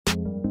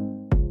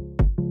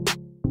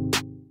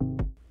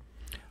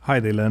Hi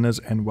there learners,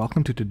 and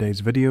welcome to today's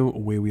video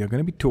where we are going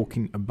to be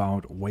talking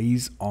about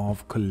ways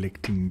of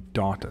collecting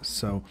data.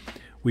 So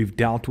we've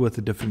dealt with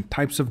the different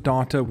types of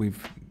data,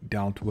 we've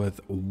dealt with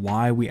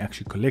why we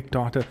actually collect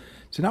data.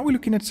 So now we're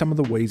looking at some of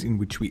the ways in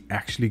which we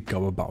actually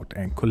go about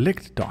and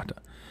collect data.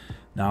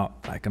 Now,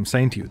 like I'm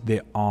saying to you,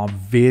 there are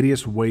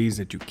various ways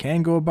that you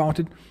can go about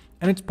it,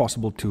 and it's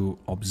possible to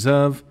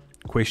observe,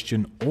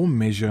 question, or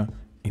measure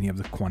any of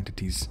the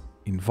quantities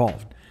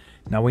involved.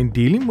 Now, when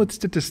dealing with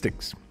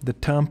statistics, the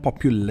term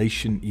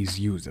population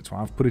is used. That's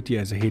why I've put it here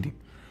as a heading.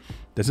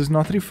 This is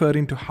not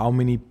referring to how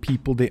many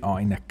people there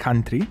are in a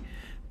country,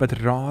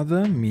 but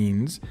rather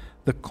means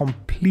the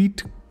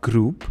complete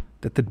group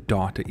that the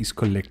data is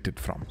collected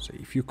from. So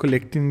if you're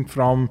collecting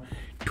from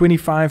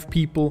 25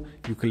 people,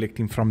 you're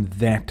collecting from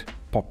that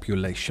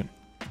population.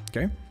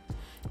 Okay.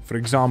 For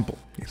example,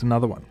 here's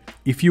another one.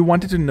 If you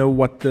wanted to know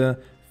what the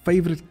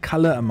favorite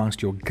color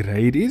amongst your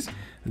grade is,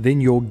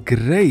 then your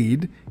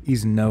grade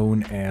is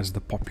known as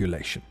the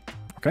population.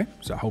 Okay,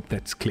 so I hope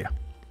that's clear.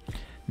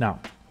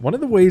 Now, one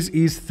of the ways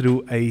is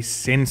through a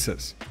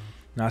census.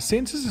 Now, a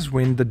census is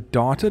when the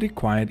data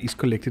required is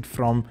collected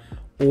from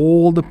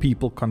all the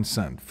people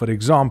concerned. For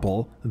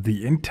example,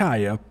 the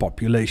entire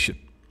population.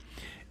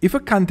 If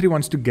a country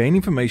wants to gain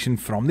information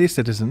from their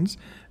citizens,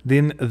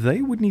 then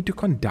they would need to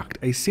conduct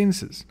a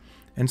census.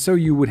 And so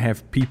you would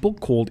have people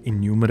called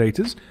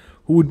enumerators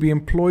who would be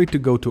employed to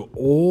go to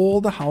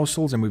all the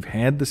households, and we've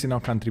had this in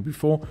our country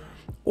before,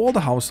 all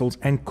the households,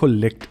 and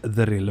collect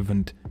the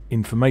relevant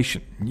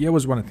information. Here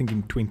was one, I think,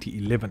 in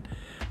 2011.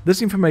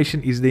 This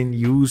information is then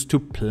used to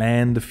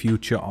plan the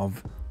future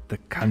of the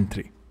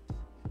country.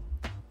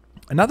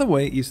 Another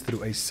way is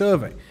through a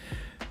survey.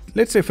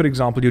 Let's say, for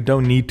example, you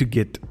don't need to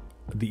get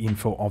the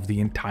info of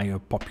the entire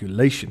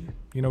population,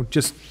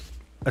 just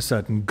a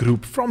certain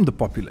group from the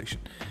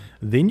population.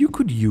 Then you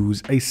could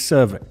use a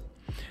survey.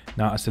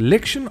 Now, a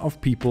selection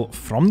of people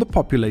from the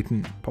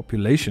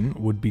population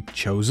would be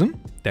chosen.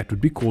 That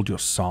would be called your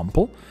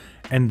sample,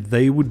 and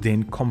they would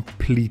then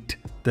complete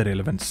the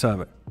relevant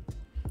survey.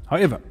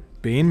 However,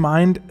 bear in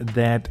mind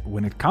that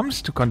when it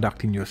comes to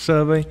conducting your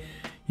survey,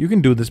 you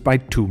can do this by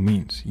two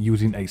means,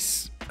 using a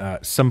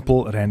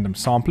simple random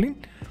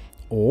sampling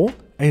or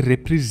a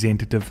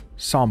representative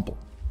sample.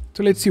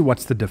 So let's see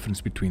what's the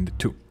difference between the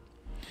two.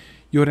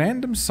 Your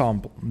random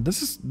sample,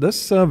 this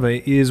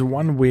survey is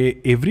one where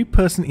every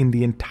person in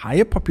the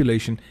entire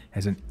population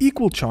has an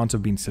equal chance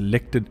of being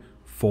selected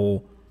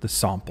for the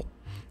sample.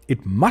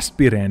 It must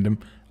be random,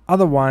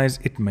 otherwise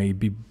it may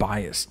be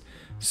biased.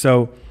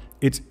 So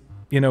it's,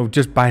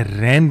 just by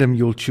random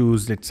you'll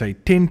choose, let's say,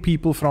 10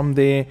 people from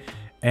there,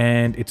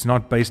 and it's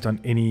not based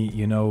on any,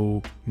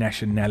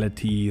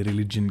 nationality,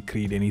 religion,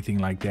 creed, anything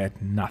like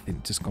that,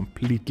 nothing, just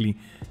completely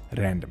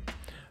random.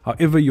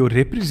 However, your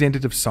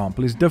representative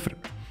sample is different.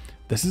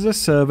 This is a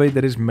survey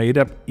that is made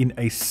up in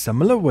a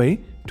similar way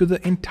to the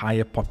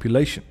entire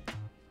population.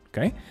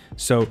 Okay,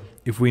 so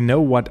if we know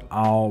what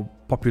our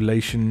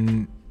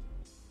population,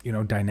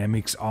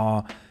 dynamics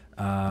are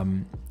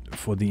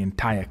for the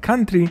entire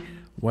country,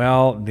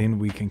 well, then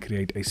we can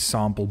create a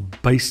sample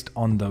based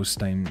on those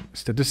same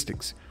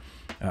statistics.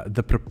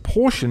 The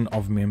proportion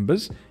of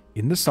members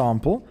in the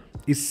sample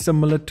is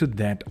similar to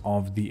that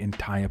of the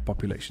entire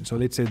population. So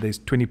let's say there's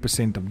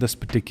 20% of this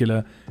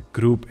particular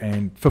group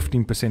and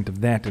 15% of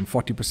that and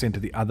 40%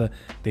 of the other,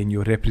 then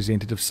your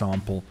representative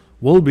sample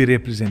will be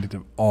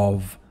representative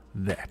of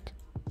that.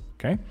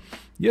 Okay,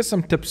 here's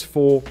some tips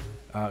for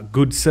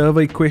good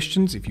survey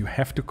questions. If you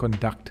have to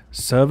conduct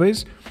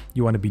surveys,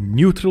 you want to be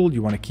neutral,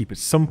 you want to keep it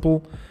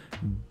simple.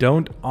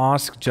 Don't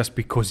ask just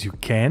because you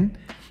can.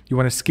 You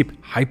want to skip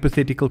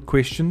hypothetical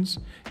questions.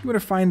 You want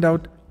to find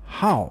out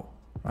how.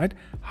 Right?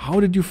 How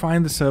did you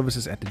find the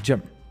services at the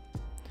gym?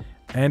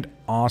 And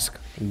ask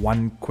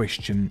one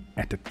question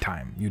at a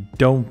time. You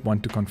don't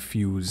want to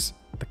confuse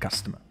the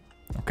customer.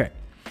 Okay.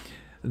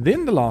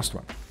 Then the last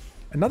one.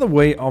 Another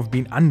way of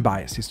being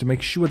unbiased is to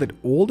make sure that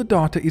all the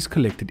data is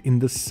collected in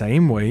the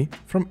same way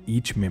from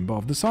each member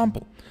of the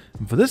sample.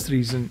 And for this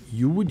reason,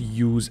 you would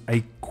use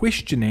a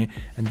questionnaire,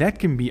 and that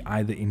can be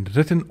either in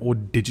written or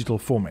digital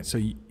format.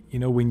 So,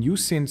 when you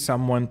send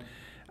someone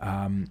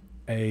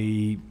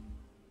a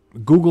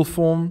Google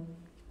form,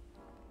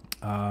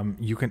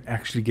 you can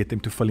actually get them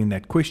to fill in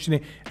that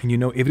questionnaire,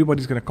 and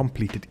everybody's going to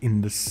complete it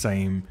in the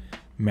same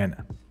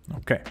manner.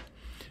 Okay,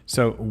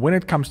 so when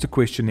it comes to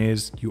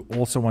questionnaires, you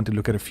also want to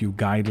look at a few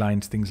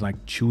guidelines, things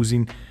like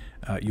choosing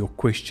your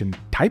question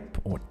type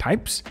or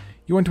types.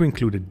 You want to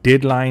include a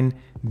deadline,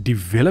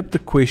 develop the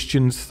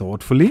questions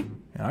thoughtfully,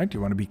 right?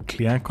 You want to be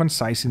clear and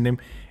concise in them,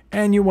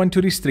 and you want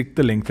to restrict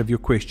the length of your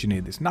questionnaire.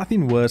 There's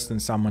nothing worse than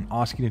someone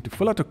asking you to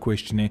fill out a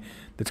questionnaire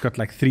that's got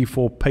like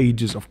 3-4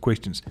 pages of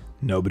questions.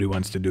 Nobody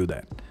wants to do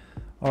that.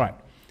 All right.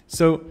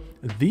 So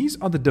these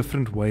are the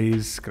different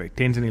ways, grade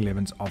 10s and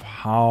 11s, of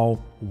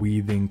how we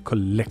then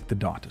collect the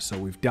data. So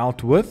we've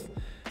dealt with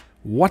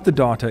what the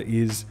data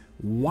is,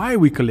 why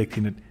we're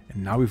collecting it,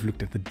 and now we've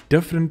looked at the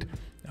different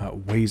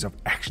ways of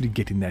actually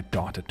getting that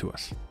data to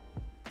us.